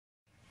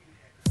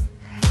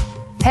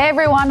Hey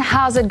everyone,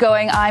 how's it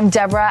going? I'm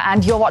Deborah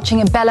and you're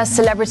watching Bella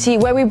Celebrity,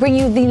 where we bring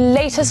you the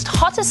latest,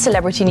 hottest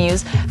celebrity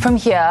news from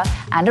here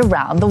and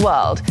around the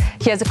world.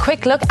 Here's a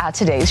quick look at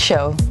today's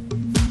show.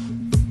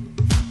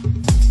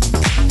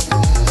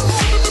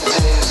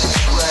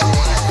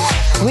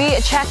 We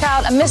check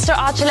out Mr.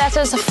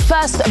 Archuleta's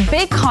first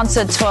big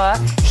concert tour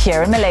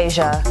here in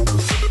Malaysia.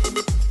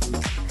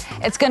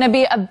 It's going to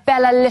be a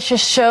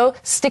Bella-licious show.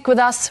 Stick with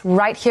us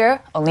right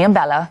here, only on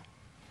Bella.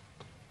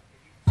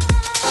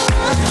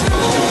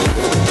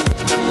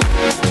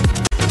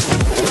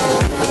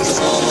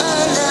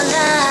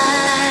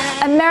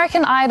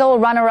 American Idol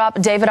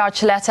runner-up David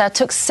Archuleta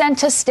took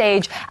center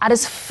stage at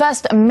his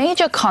first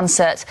major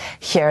concert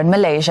here in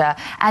Malaysia.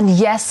 And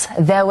yes,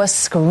 there were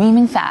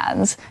screaming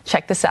fans.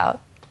 Check this out.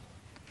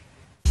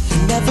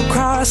 Never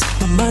crossed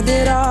my mind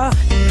at all.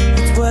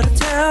 It's what I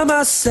tell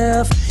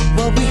myself.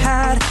 What we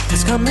had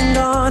has come and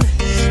gone.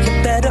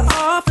 You're better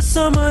off with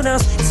someone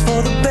else. It's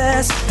for the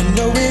best, I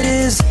know it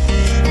is.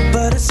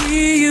 But I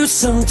see you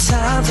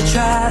sometimes. I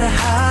try to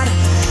hide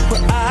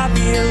what I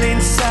feel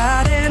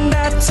inside, and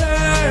I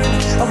turn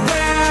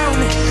around.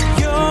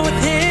 You're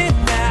with him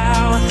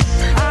now.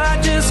 I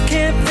just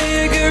can't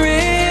figure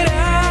it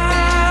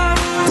out.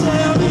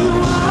 Tell me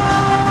why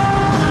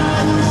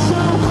it's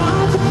so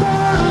hard to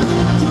find.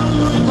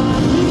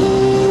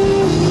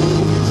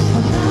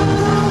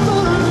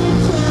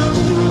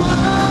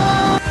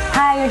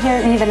 Hi, you're here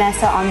with me,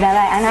 Vanessa, on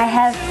Bella, and I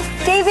have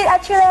David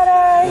Archuleta.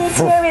 He's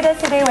here with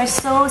us today. We're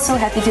so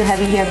happy to have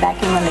you here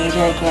back in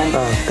Malaysia again.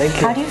 Oh, thank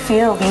you. How do you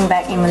feel being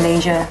back in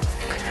Malaysia?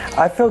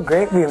 I feel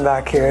great being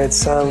back here.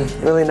 It's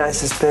really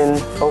nice. It's been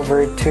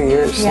over 2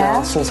 years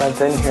now since I've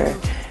been here.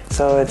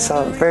 So it's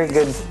very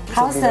good.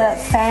 How's the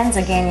fans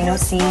again, you know,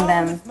 seeing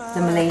them, the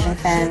Malaysian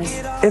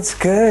fans? It's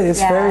good.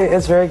 It's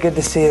very good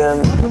to see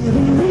them.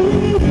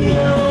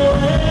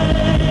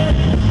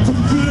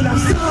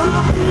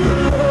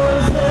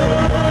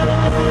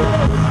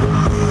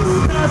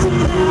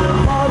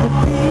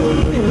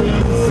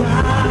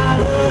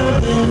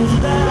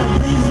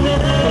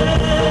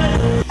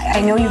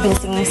 I know you've been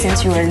singing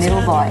since you were a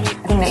little boy, I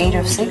think the age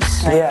of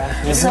 6, right? Yeah.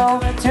 Mm-hmm.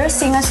 So you're a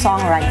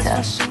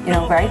singer-songwriter, you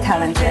know, very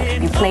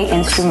talented. You play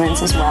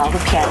instruments as well, the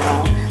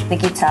piano, the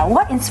guitar.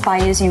 What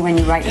inspires you when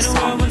you write a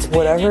song?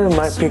 Whatever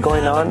might be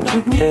going on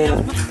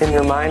in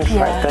your mind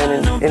right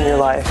then in your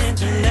life.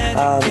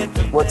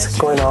 What's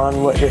going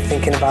on, what you're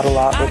thinking about a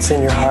lot, what's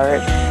in your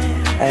heart.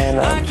 And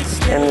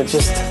it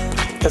just,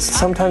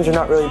 sometimes you're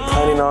not really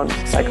planning on,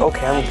 like,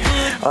 okay,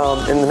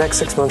 in the next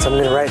 6 months I'm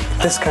going to write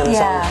this kind of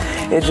song.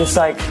 It's just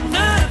like,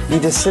 you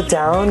just sit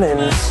down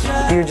and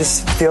you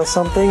just feel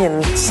something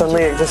and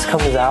suddenly it just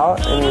comes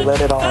out and you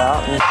let it all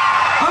out.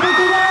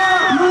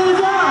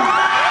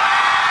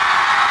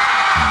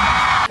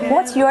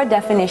 What's your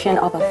definition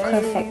of a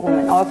perfect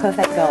woman or a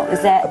perfect girl?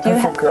 Is that a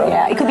perfect girl?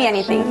 Yeah, it could be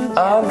anything.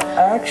 I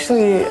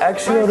actually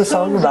wrote a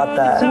song about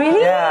that.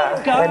 Really?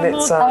 Yeah, and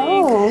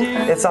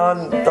it's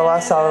on the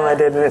last album I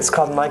did, and it's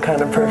called My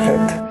Kind of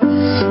Perfect.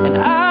 And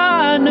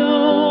I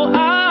know,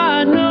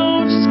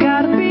 just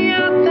gotta be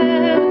out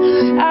there.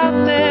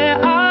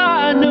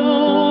 I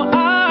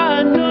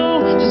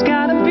know, just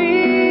gotta be.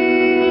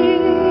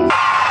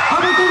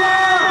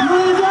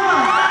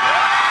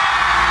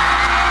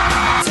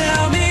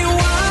 Tell me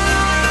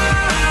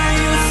why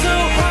you're so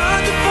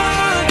hard to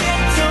forget.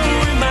 Don't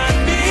remind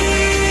me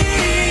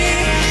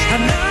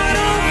I'm not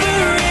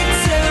over it.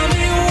 Tell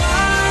me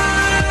why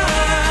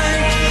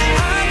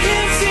I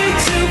can't seem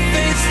to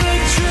face the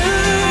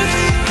truth.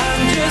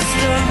 I'm just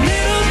a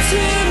little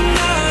too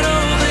not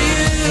over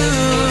you.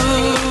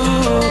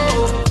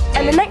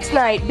 And the next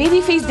night,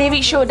 babyface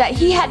David showed that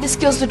he had the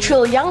skills to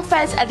thrill young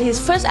fans at his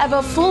first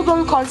ever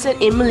full-blown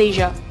concert in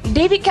Malaysia.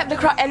 David kept the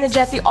crowd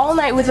energetic all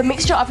night with a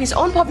mixture of his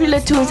own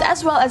popular tunes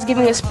as well as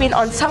giving a spin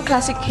on some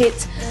classic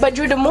hits, but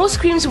drew the most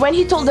screams when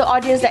he told the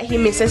audience that he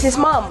misses his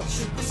mom.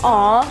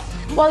 Aww.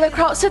 While the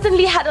crowd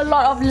certainly had a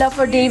lot of love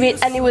for David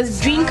and it was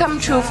a dream come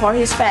true for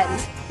his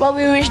fans. Well,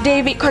 we wish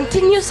David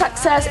continued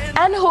success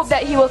and hope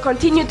that he will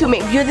continue to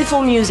make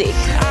beautiful music.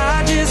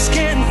 I just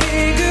can't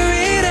figure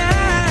it out.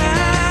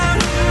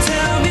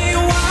 Tell me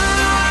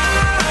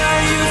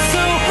why you're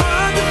so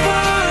hard to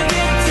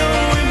forget.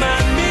 Don't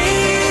remind me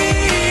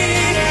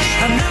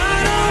I'm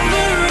not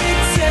over it.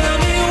 Tell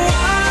me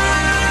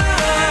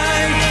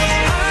why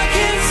I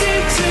can't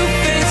seem to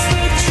face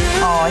the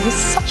truth. Oh, he's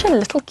such a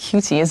little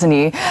cutie, isn't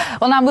he?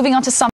 Well, now moving on to some